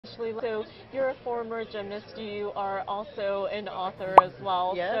Absolutely. So you're a former gymnast. You are also an author as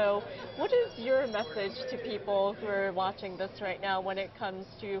well. Yes. So what is your message to people who are watching this right now when it comes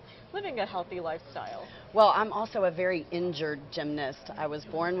to living a healthy lifestyle? Well, I'm also a very injured gymnast. I was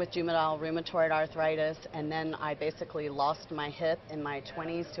born with juvenile rheumatoid arthritis, and then I basically lost my hip in my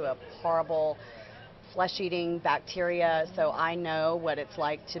 20s to a horrible flesh-eating bacteria, so I know what it's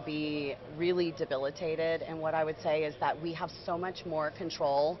like to be really debilitated. And what I would say is that we have so much more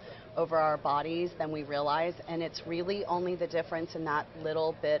control over our bodies than we realize, and it's really only the difference in that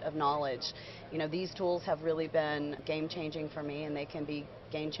little bit of knowledge. You know, these tools have really been game-changing for me, and they can be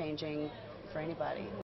game-changing for anybody.